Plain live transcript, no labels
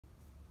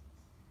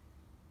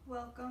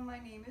Welcome, my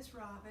name is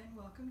Robin.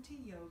 Welcome to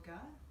yoga.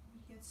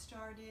 We get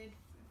started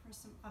for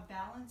a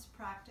balance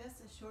practice,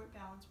 a short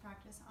balance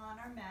practice on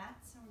our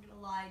mats, and we're going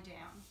to lie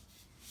down.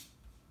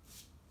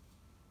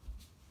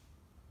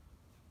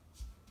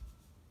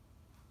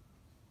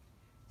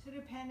 So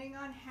depending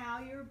on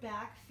how your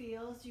back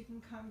feels, you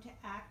can come to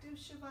active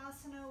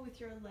shavasana with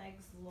your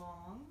legs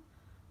long,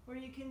 or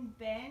you can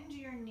bend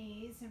your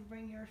knees and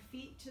bring your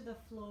feet to the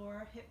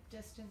floor, hip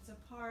distance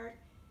apart,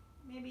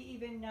 maybe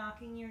even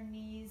knocking your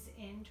knees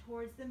in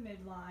towards the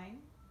midline.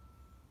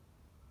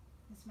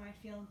 This might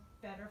feel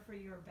better for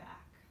your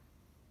back.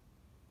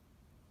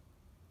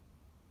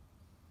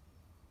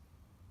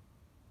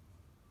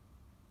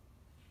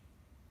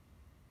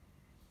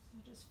 So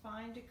just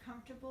find a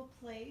comfortable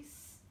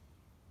place.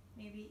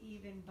 Maybe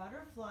even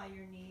butterfly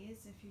your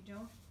knees if you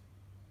don't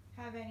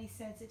have any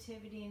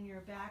sensitivity in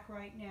your back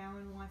right now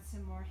and want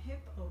some more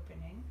hip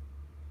opening.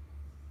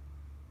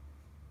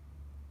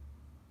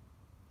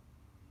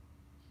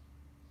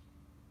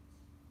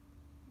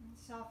 And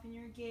soften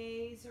your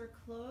gaze or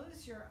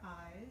close your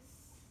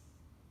eyes.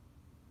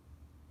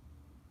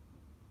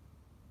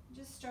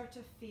 Just start to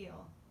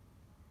feel.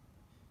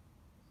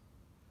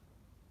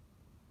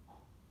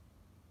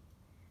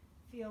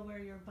 Feel where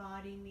your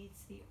body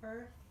meets the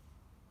earth.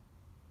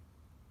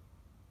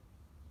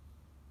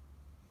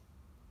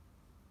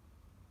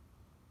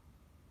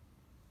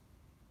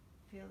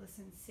 Feel the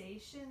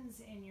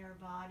sensations in your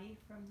body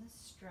from the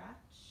stretch.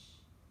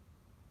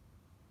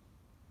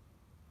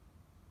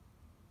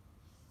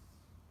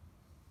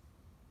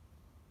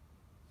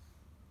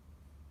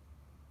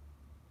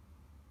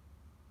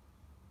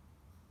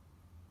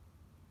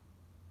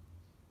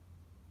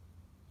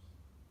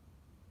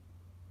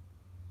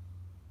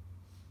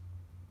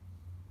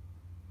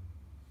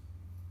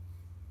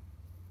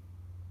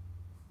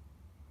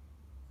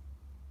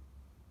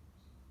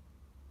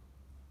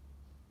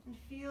 And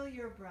feel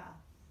your breath.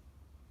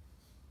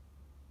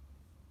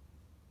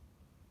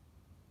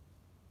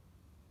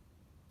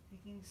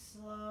 Taking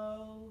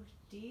slow,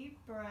 deep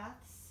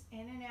breaths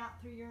in and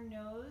out through your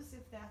nose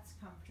if that's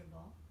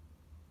comfortable.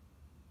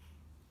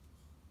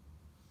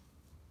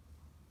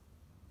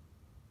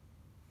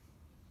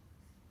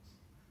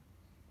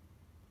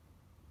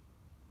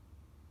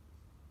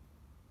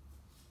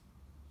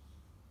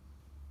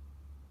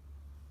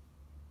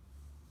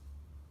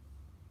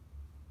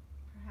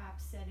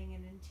 Perhaps setting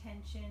an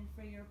intention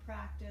for your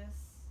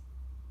practice.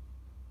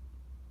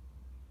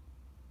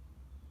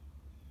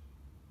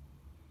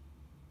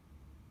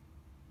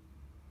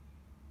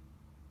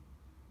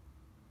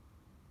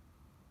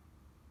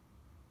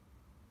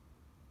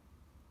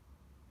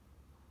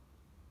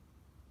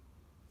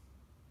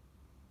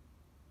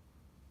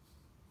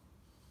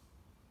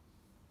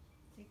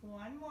 Take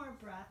one more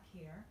breath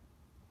here.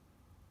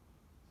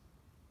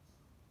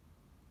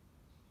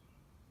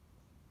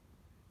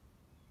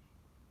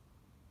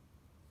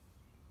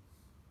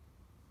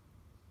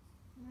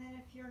 And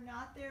then if you're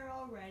not there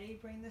already,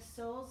 bring the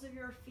soles of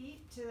your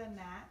feet to the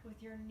mat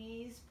with your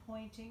knees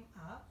pointing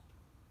up,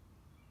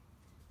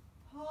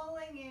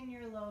 pulling in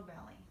your low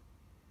belly.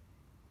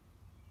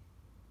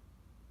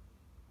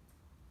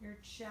 Your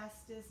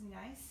chest is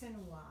nice and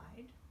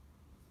wide.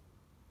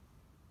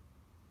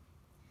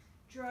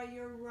 Draw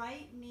your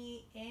right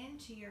knee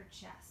into your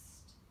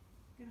chest.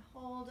 You can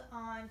hold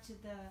on to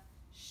the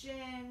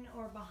shin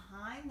or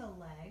behind the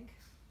leg,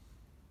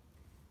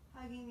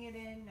 hugging it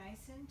in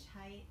nice and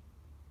tight,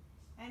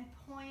 and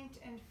point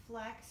and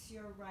flex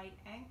your right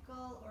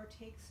ankle or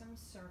take some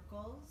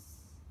circles.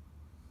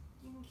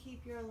 You can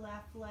keep your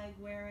left leg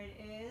where it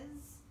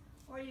is,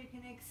 or you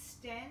can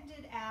extend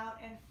it out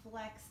and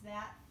flex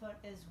that foot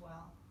as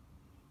well.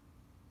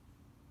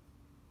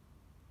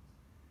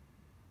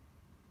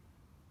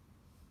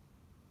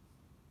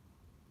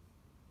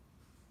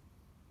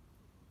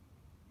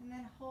 And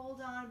then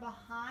hold on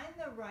behind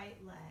the right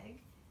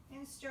leg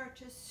and start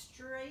to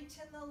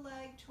straighten the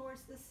leg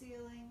towards the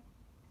ceiling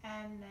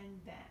and then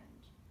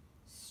bend.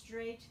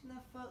 Straighten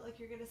the foot like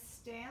you're going to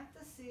stamp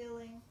the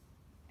ceiling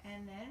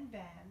and then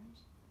bend.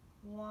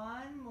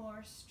 One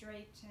more,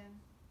 straighten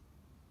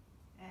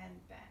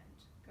and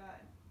bend.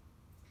 Good.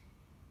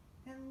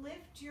 And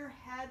lift your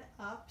head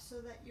up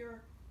so that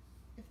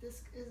if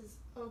this is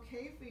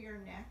okay for your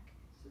neck,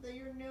 so that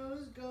your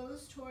nose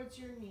goes towards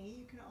your knee.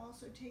 You can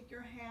also take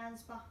your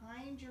hands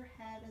behind your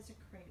head as a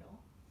cradle.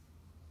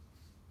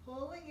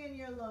 Pulling in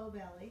your low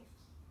belly.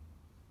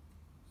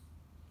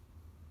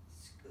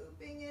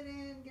 Scooping it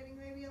in, getting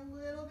maybe a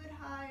little bit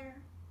higher.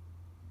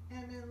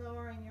 And then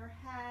lowering your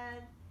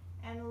head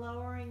and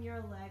lowering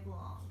your leg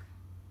long.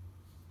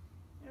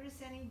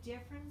 Notice any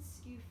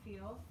difference you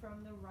feel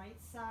from the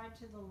right side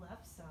to the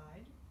left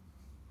side.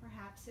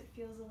 Perhaps it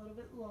feels a little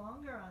bit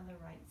longer on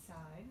the right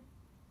side.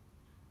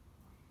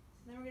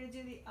 Then we're going to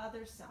do the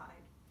other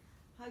side.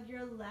 Hug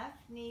your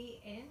left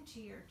knee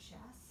into your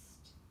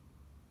chest,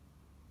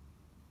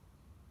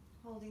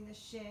 holding the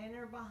shin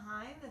or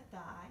behind the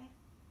thigh.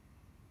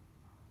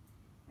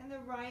 And the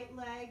right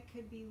leg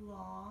could be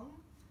long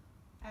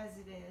as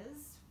it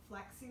is,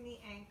 flexing the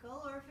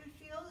ankle, or if it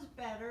feels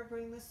better, floor.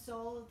 Bring the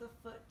sole of the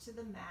foot to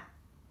the mat.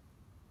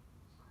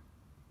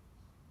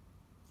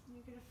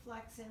 You're going to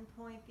flex and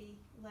point the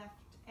left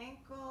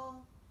ankle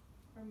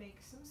or make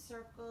some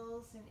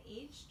circles in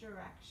each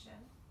direction.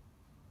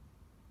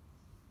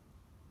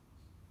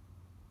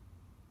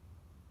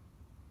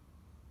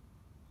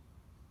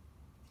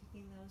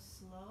 Taking those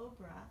slow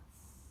breaths.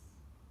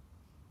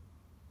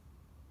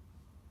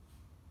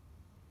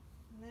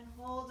 And then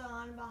hold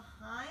on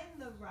behind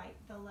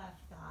the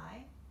left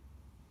thigh.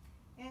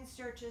 And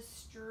start to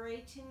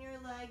straighten your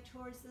leg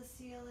towards the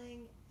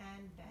ceiling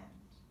and bend.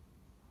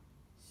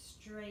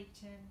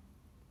 Straighten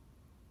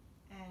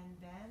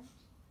and bend.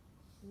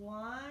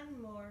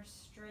 One more,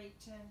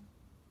 straighten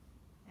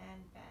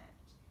and bend.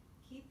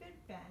 Keep it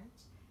bent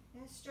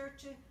and start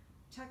to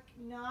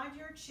nod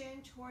your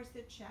chin towards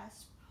the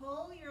chest.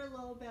 Pull your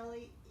low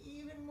belly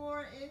even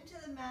more into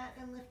the mat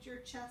and lift your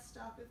chest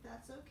up if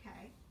that's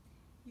okay.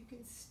 You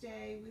can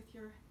stay with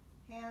your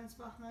hands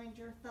behind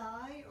your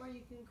thigh, or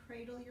you can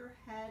cradle your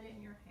head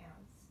in your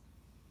hands.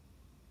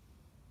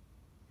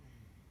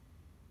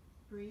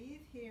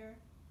 Breathe here.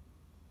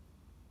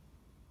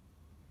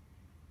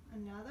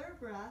 Another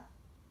breath.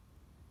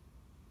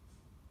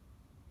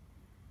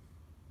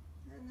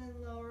 And then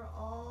lower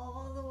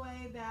all the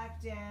way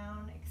back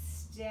down.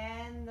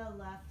 Extend the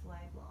left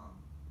leg long.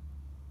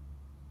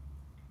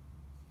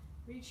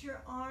 Reach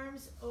your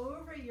arms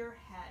over your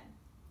head.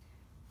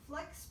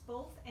 Flex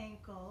both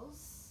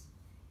ankles.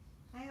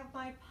 I have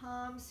my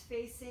palms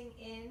facing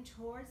in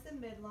towards the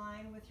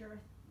midline with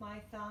my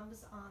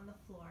thumbs on the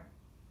floor.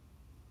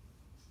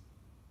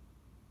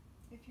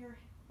 If your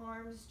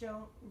arms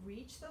don't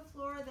reach the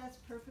floor, that's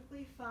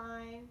perfectly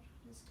fine.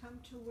 Just come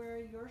to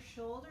where your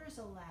shoulders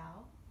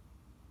allow.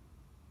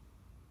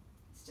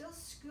 Still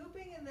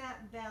scooping in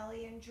that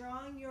belly and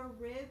drawing your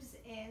ribs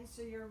in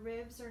so your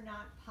ribs are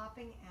not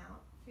popping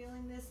out.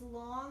 Feeling this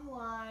long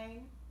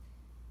line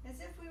as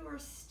if we were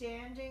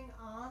standing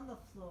on the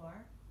floor,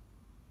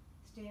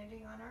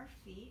 standing on our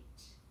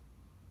feet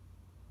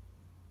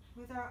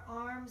with our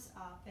arms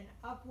up, an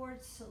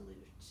upward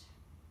salute.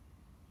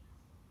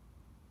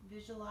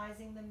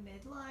 Visualizing the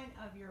midline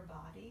of your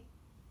body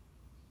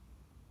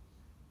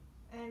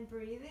and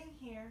breathing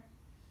here.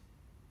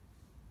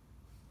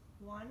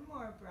 One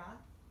more breath.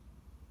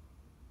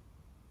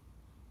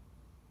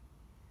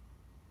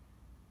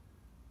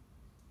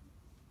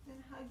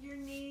 Then hug your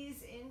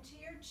knees into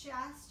your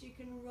chest. You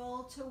can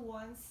roll to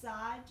one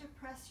side to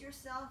press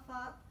yourself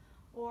up,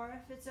 or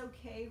if it's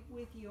okay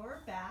with your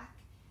back,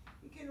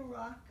 you can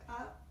rock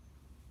up,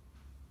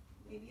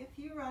 maybe a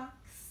few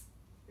rocks.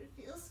 It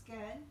feels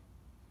good.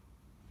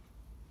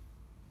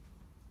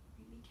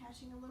 Maybe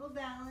catching a little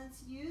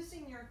balance,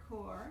 using your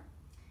core.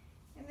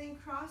 And then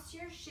cross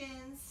your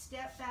shins,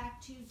 step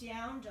back to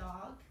down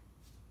dog,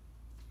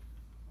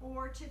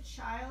 or to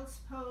child's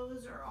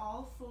pose or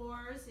all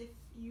fours if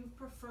you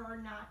prefer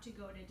not to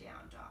go to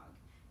down dog.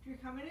 If you're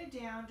coming to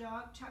down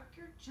dog, tuck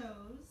your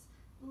toes,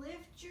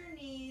 lift your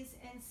knees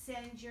and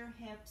send your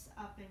hips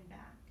up and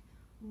back,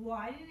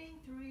 widening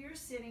through your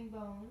sitting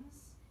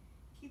bones,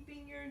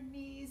 keeping your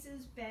knees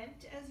as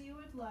bent as you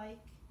would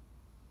like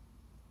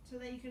so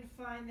that you can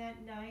find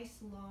that nice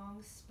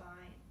long spine.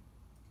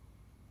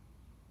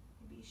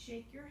 Maybe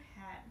shake your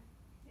head.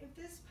 If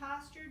this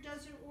posture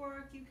doesn't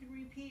work, you can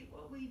repeat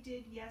what we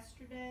did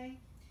yesterday,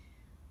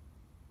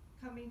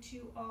 coming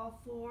to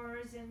all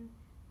fours and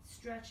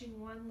stretching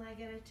one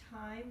leg at a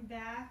time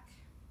back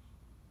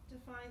to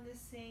find the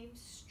same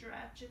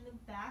stretch in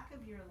the back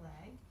of your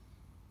leg,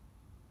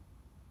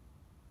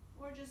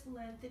 or just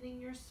lengthening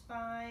your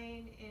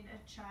spine in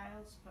a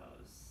child's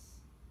pose,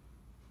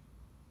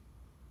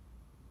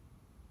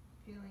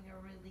 feeling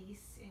a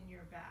release in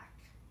your back.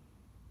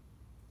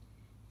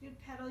 You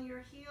could pedal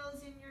your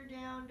heels in your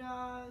down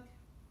dog,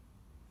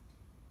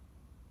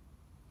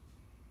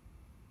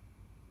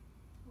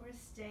 or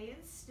stay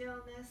in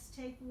stillness.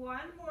 Take one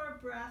more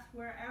breath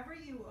wherever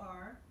you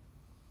are.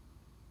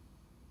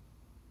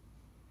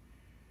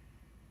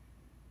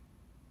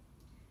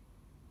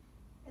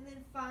 And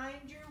then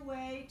find your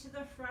way to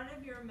the front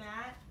of your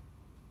mat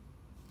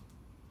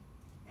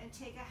and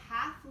take a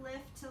half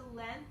lift to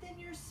lengthen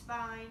your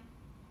spine,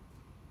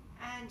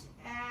 and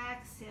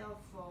exhale,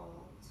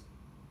 fold.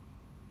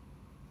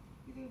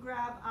 You can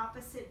grab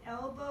opposite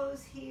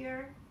elbows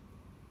here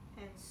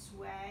and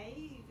sway.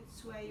 You can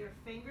sway your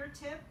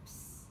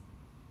fingertips.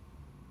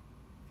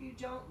 If you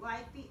don't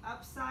like the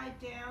upside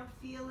down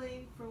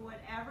feeling for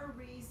whatever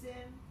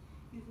reason,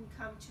 you can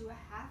come to a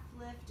half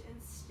lift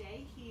and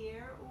stay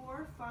here,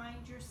 or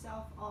find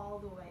yourself all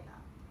the way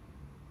up.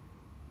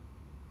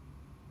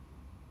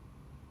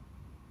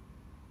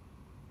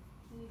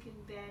 And you can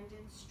bend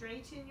and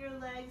straighten your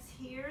legs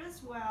here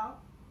as well.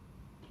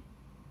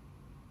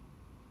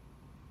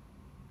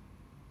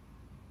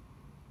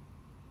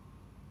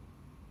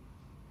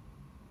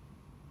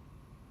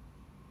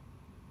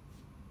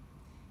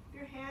 If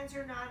your hands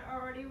are not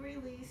already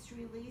released,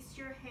 release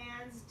your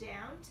hands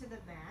down to the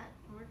mat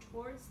or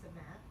towards the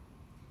mat,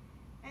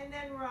 and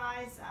then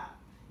rise up.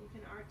 You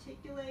can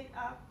articulate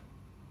up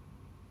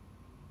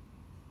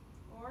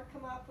or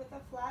come up with a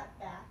flat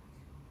back.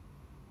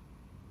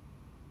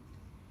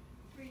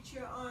 Reach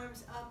your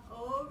arms up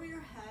over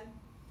your head.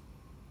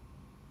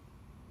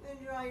 Then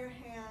draw your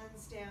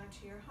hands down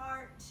to your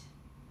heart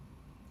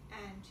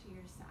and to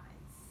your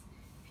sides.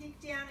 Peek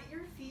down at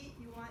your feet.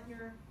 You want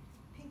your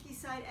pinky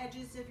side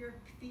edges of your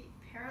feet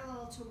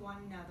parallel to one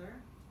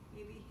another.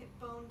 Maybe hip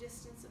bone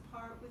distance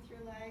apart with your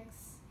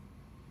legs.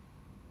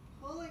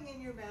 Pulling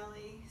in your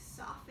belly,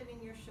 softening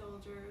your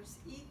shoulders,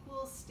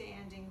 equal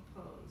standing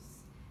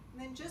pose.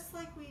 And then just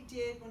like we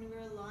did when we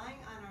were lying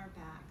on our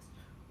backs,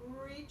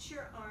 reach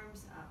your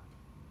arms up,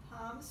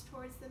 palms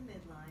towards the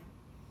midline.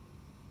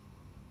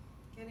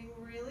 Getting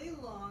really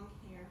long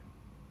here.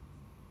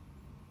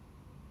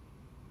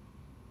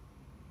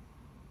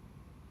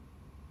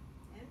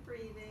 And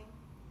breathing.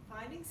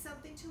 Finding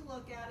something to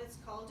look at. It's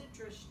called a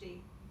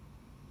drishti.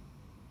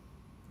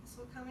 This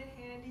will come in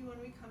handy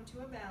when we come to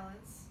a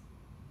balance.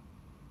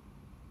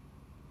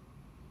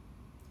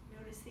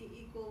 Notice the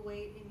equal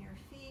weight in your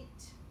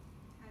feet.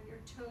 Have your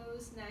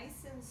toes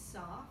nice and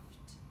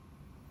soft.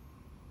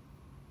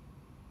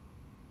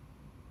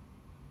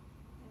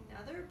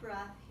 Another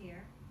breath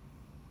here.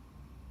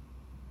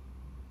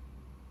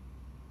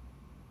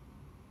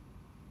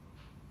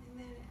 And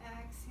then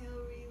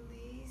exhale,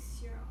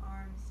 release your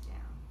arms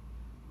down.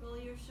 Roll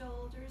your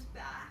shoulders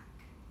back.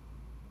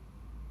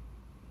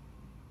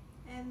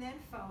 And then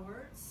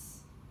forwards.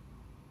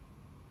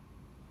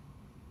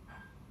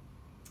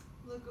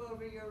 Look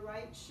over your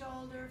right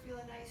shoulder. Feel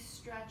a nice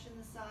stretch in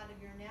the side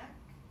of your neck.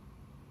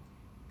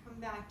 Come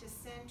back to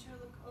center.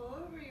 Look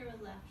over your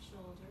left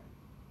shoulder.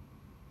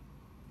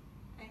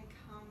 And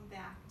come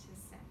back to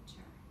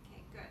center.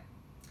 Okay, good.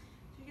 So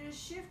you're going to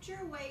shift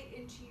your weight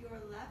into your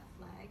left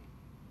leg.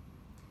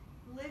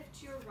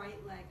 Lift your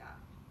right leg up.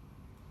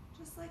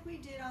 Just like we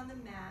did on the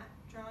mat,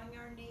 drawing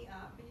our knee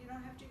up. And you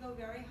don't have to go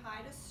very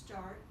high to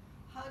start.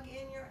 Hug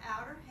in your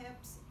outer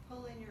hips.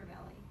 Pull in your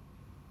belly.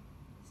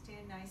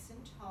 Stand nice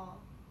and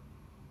tall.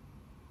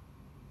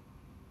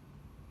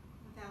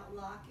 Without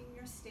locking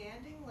your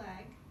standing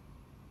leg.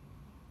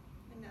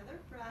 Another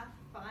breath,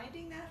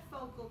 finding that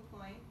focal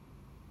point.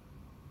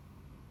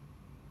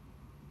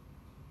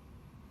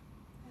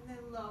 And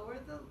then lower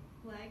the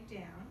leg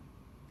down.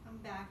 Come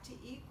back to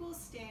equal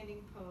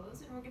standing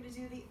pose. And we're going to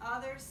do the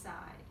other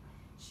side.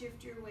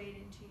 Shift your weight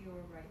into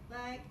your right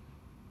leg.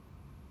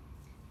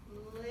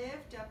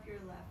 Lift up your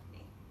left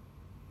knee.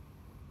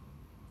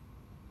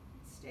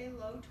 Stay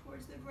low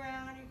towards the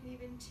ground. You can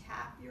even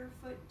tap your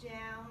foot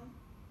down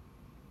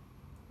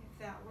if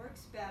that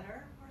works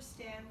better, or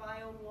stand by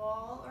a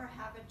wall or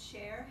have a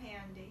chair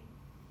handy.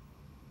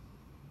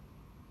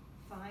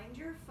 Find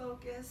your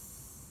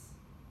focus.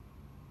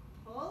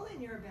 Pull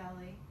in your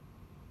belly.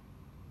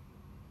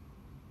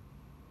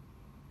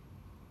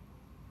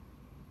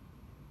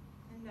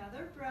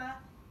 Another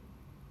breath.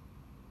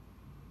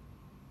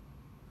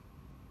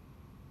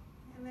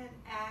 And then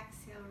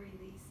exhale,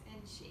 release,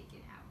 and shake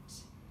it out.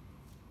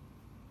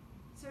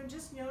 So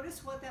just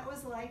notice what that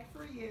was like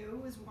for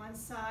you. Was one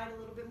side a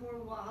little bit more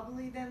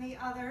wobbly than the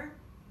other?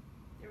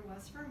 There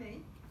was for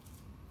me.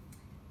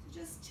 So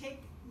just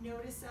take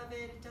notice of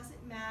it. It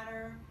doesn't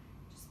matter.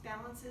 Just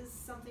balance is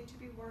something to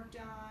be worked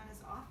on as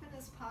often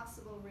as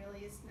possible,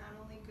 really. It's not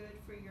only good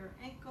for your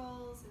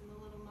ankles and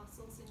the little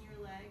muscles in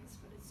your legs,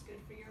 but it's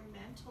good for your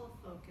mental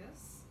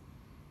focus.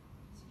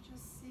 So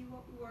just see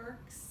what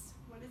works,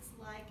 what it's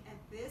like at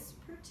this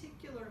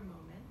particular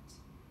moment.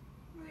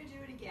 We're going to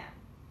do it again.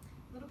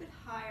 A little bit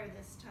higher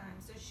this time.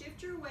 So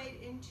shift your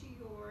weight into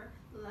your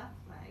left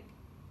leg.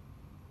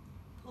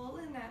 Pull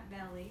in that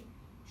belly.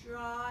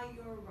 Draw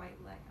your right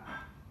leg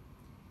up.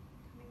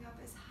 Coming up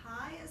as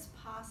high as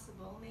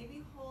possible.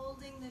 Maybe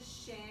holding the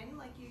shin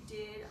like you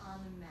did on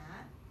the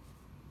mat.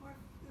 Or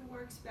if it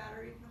works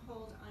better, you can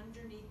hold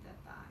underneath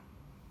the thigh.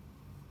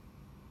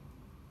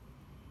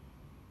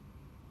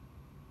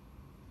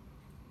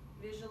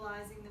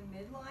 Visualizing the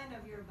midline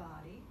of your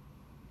body.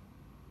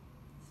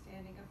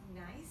 Standing up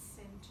nice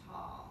and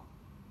tall.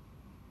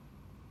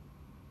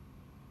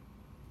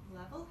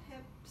 Level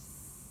hips.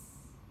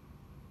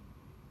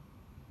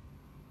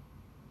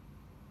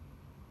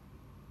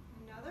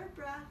 Another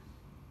breath.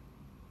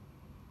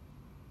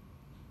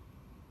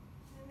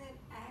 And then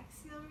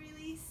exhale,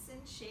 release,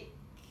 and shake.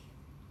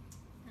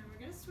 And we're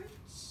going to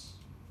switch.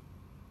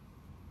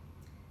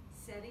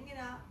 Setting it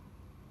up.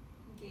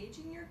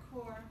 Engaging your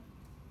core.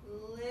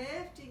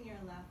 Lifting your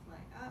left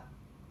leg up.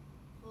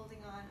 Holding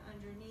on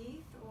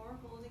underneath or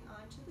holding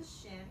on to the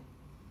shin.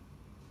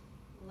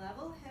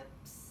 Level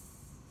hips,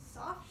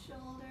 soft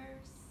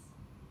shoulders.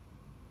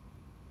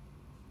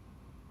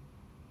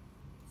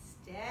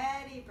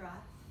 Steady breath.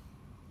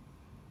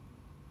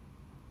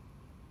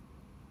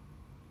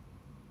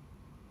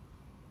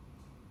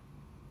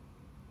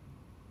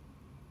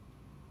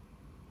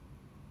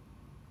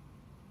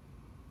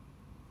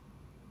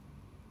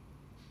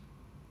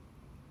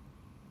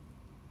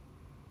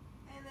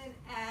 And then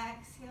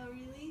exhale,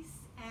 release,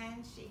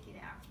 and shake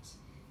it out.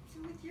 So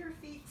with your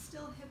feet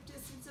still hip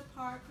distance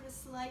apart, put a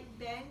slight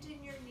bend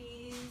in your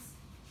knees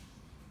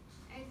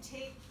and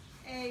take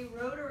a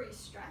rotary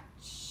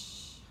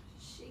stretch,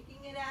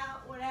 shaking it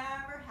out,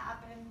 whatever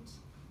happened.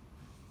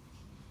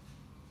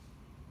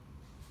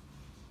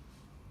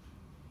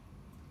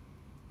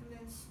 And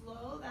then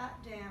slow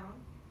that down.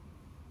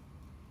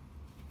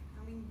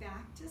 Coming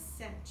back to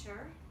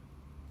center.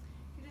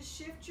 You're going to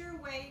shift your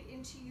weight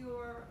into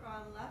your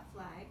left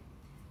leg.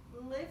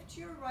 Lift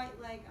your right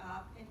leg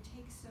up and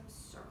take some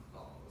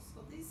circles.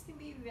 So these can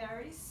be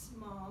very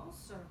small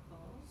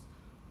circles,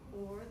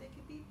 or they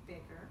could be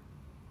bigger.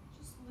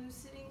 Just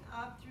loosening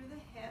up through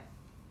the hip.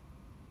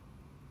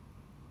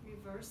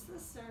 Reverse the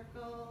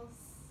circles.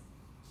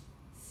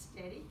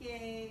 Steady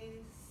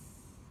gaze.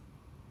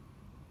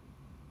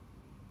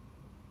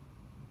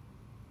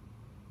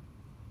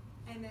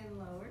 And then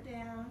lower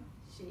down,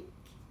 shake,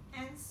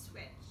 and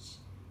switch.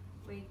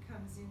 Weight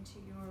comes into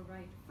your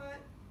right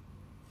foot.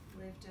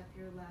 Lift up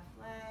your left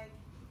leg.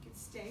 You can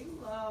stay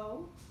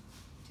low,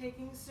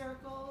 taking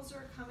circles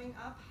or coming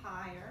up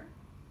higher.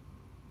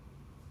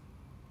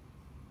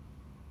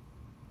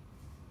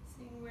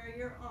 Seeing where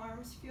your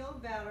arms feel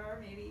better,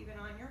 maybe even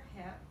on your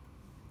hip.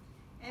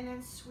 And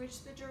then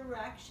switch the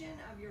direction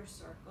of your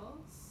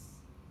circles.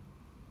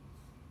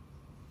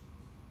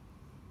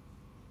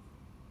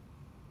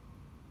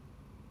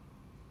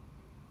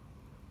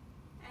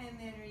 And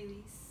then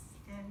release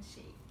and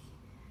shake.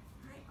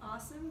 All right,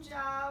 awesome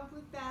job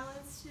with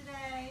balance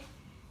today.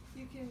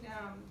 You can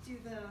do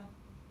the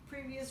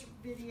previous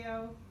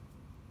video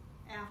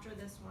after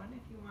this one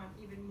if you want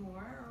even more,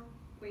 or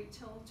wait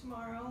till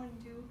tomorrow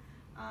and do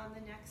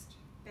the next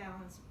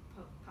balance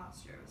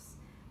postures.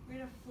 We're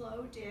going to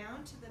flow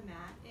down to the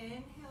mat.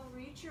 Inhale,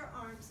 reach your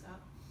arms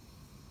up.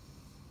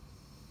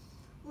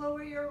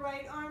 Lower your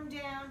right arm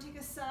down, take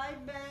a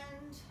side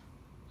bend.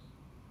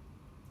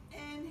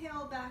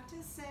 Inhale, back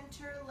to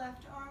center,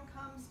 left arm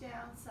comes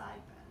down,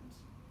 side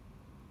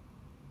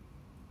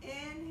bend.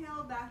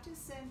 Inhale, back to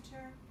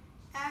center,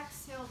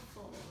 exhale,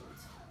 fold.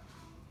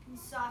 You can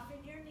soften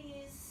your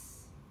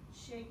knees,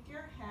 shake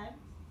your head.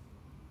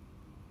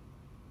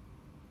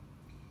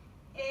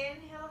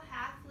 Inhale,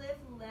 half lift,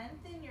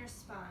 lengthen your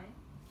spine.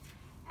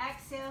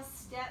 Exhale,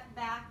 step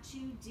back to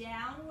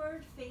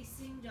downward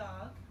facing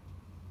dog.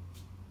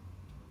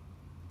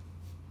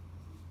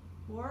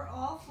 Or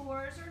all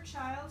fours or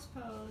child's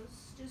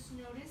pose. Just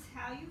notice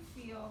how you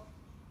feel.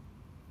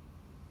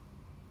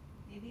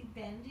 Maybe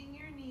bending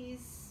your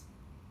knees.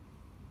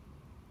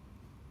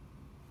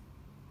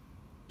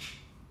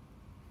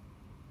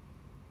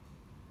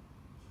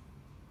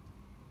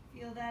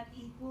 Feel that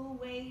equal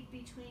weight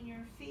between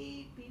your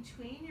feet,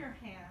 between your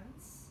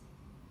hands,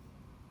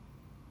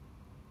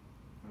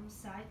 from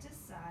side to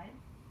side.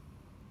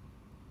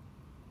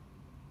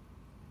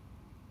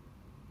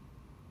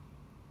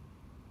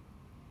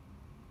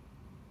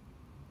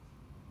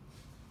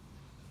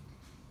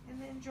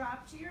 And then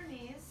drop to your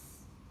knees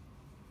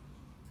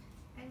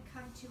and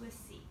come to a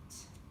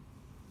seat.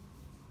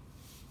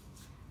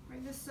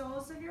 Bring the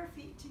soles of your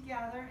feet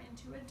together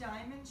into a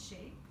diamond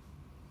shape.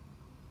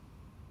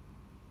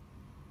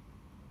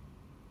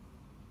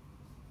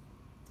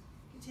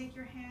 You can take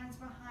your hands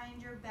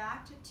behind your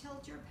back to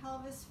tilt your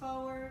pelvis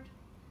forward,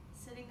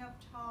 sitting up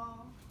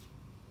tall.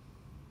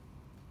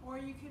 Or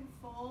you can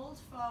fold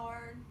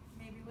forward,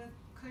 maybe with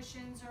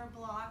cushions or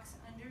blocks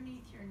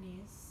underneath your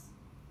knees.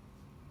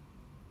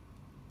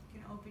 You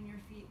can open your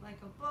feet like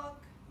a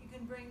book. You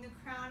can bring the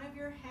crown of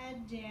your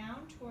head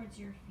down towards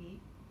your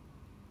feet.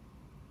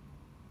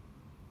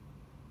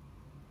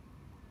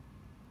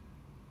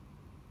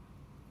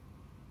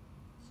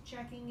 Just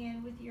checking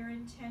in with your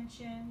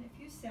intention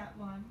if you set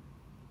one.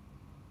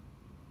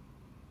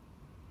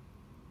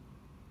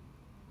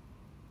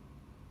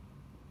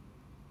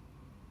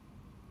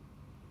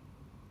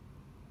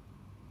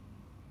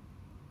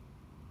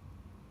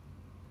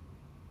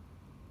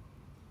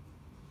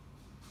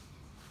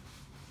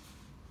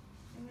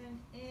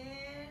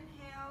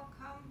 Inhale,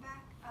 come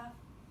back up.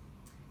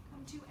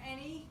 Come to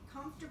any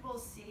comfortable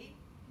seat.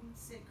 You can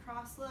sit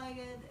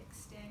cross-legged,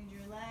 extend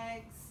your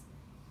legs.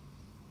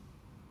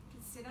 You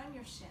can sit on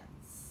your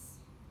shins.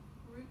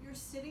 Root your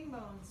sitting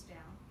bones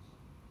down.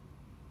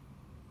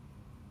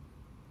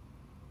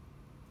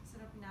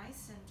 Sit up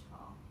nice and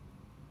tall.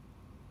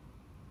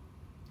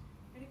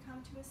 Ready to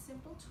come to a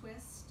simple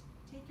twist.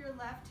 Take your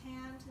left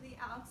hand to the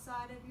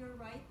outside of your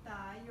right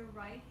thigh, your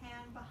right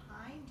hand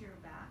behind your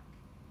back.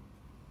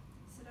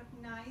 Sit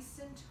up nice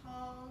and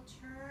tall,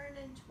 turn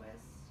and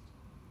twist.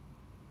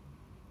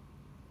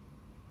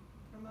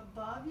 From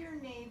above your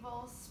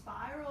navel,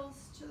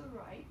 spirals to the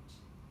right.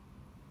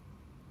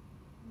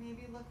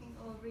 Maybe looking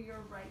over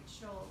your right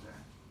shoulder.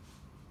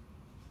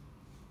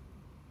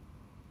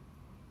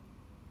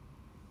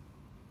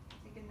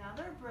 Take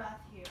another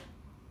breath here.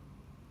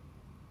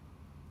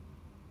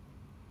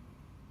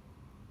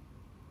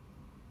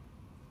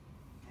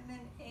 And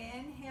then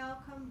inhale,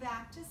 come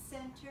back to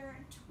center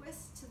and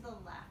twist to the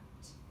left.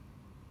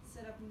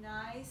 Sit up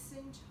nice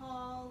and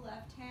tall,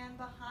 left hand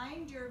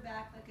behind your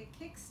back like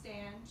a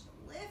kickstand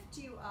to lift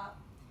you up,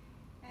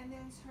 and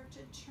then start to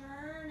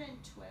turn and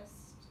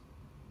twist.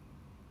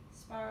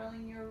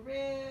 Spiraling your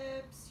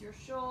ribs, your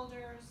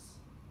shoulders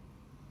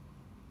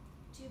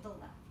to the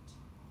left.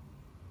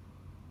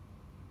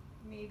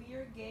 Maybe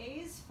your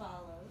gaze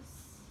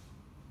follows.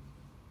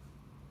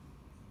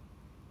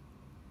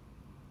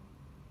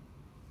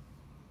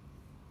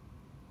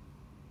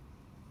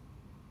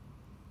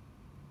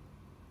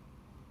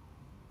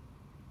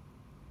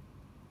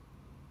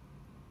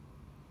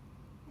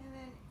 And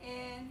then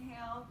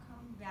inhale,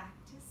 come back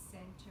to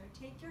center.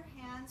 Take your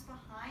hands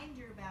behind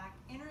your back,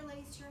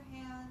 interlace your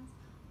hands,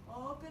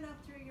 open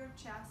up through your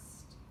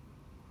chest.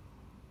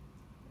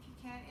 If you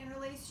can't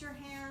interlace your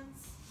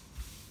hands,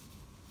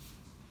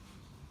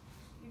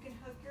 you can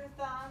hook your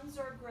thumbs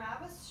or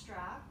grab a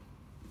strap.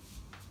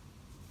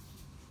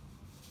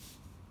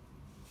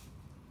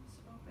 Just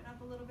open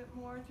up a little bit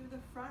more through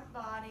the front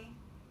body.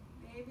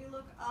 Maybe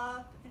look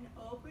up and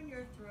open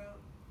your throat.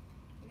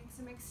 Getting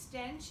some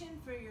extension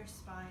for your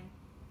spine.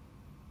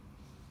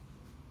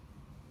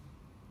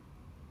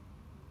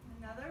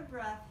 Another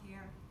breath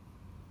here.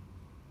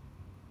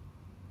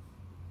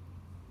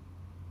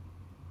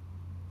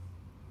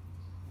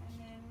 And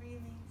then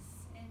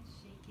release and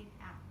shake it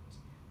out.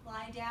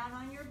 Lie down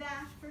on your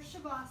back for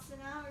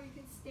Shavasana, or you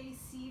can stay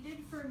seated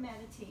for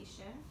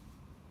meditation.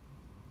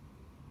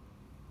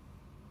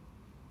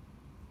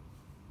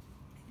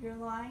 If you're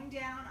lying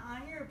down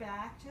on your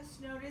back,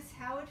 just notice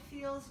how it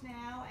feels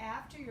now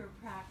after your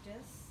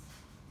practice.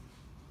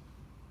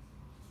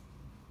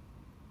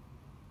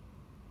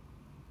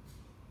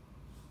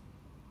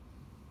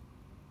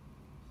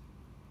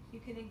 You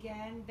can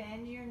again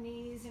bend your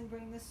knees and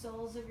bring the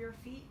soles of your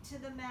feet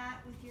to the mat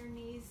with your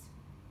knees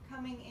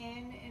coming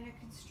in a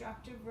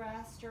constructive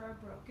rest or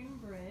a broken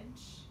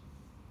bridge.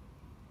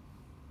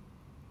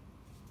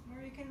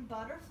 Or you can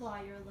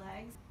butterfly your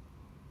legs.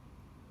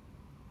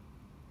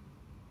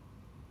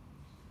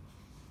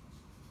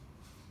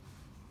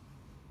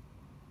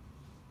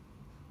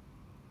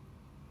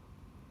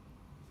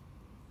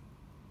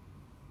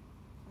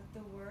 Let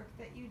the work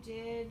that you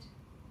did,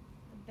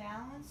 the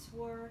balance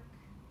work,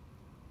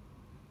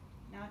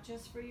 not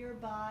just for your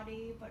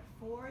body, but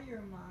for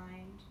your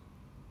mind,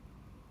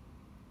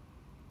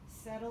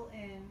 settle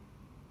in.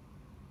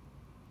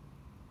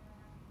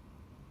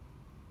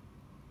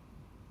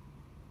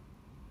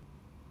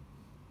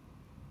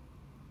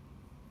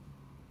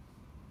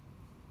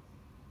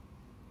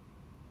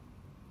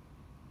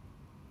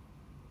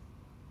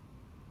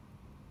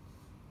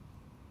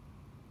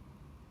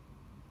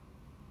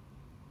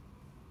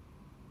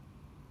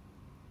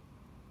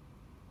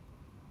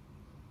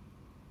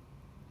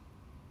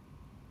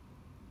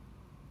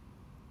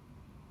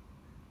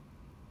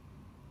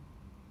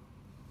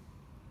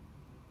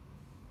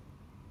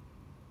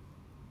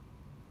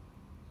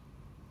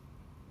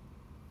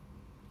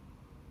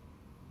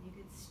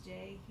 You could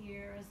stay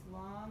here as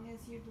long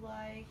as you'd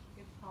like.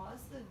 You could pause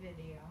the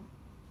video.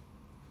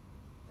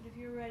 But if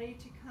you're ready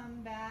to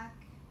come back,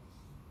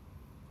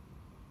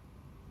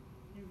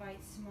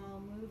 invite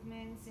small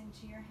movements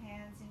into your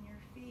hands and your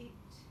feet.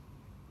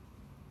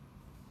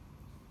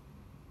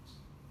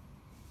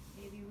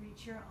 Maybe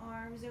reach your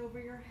arms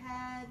over your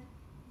head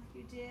like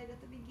you did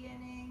at the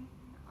beginning.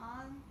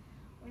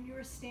 When you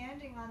were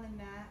standing on the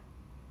mat,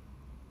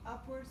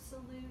 upward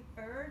salute,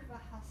 Urdhva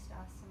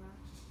Hastasana.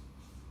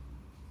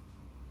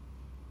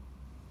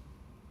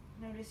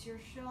 Notice your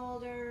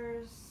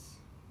shoulders,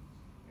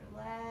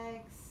 your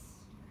legs,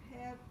 your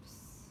hips,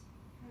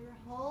 how your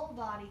whole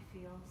body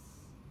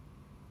feels.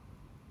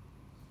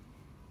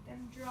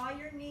 Then draw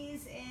your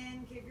knees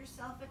in, give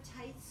yourself a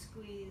tight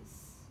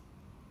squeeze,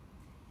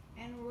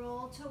 and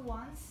roll to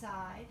one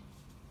side.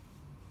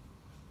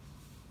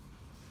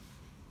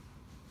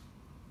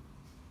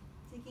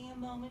 Taking a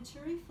moment to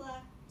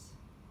reflect.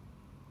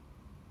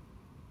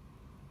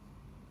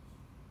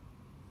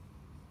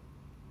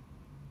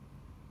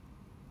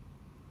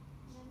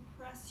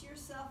 Press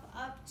yourself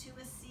up to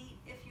a seat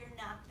if you're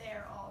not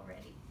there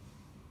already.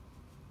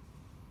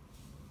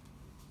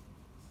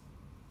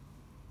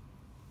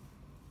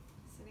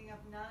 Sitting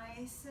up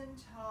nice and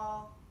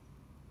tall,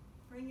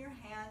 bring your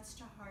hands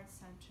to heart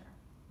center.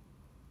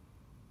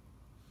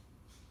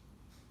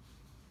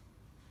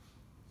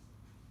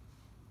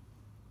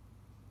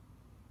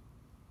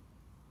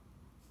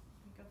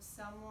 Think of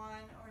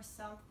someone or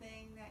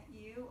something that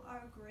you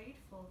are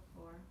grateful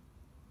for.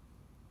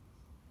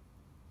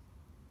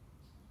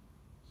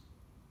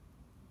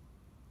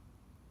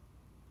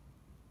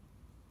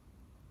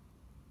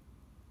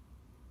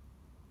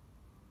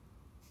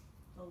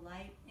 The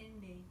light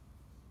in me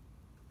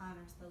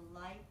honors the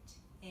light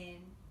in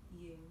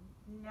you.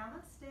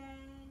 Namaste.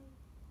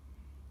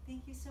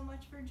 Thank you so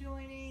much for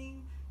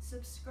joining.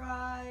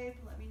 Subscribe.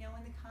 Let me know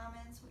in the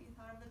comments what you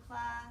thought of the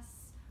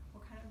class,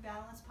 what kind of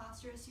balance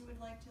postures you would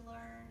like to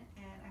learn,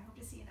 and I hope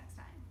to see you next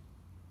time.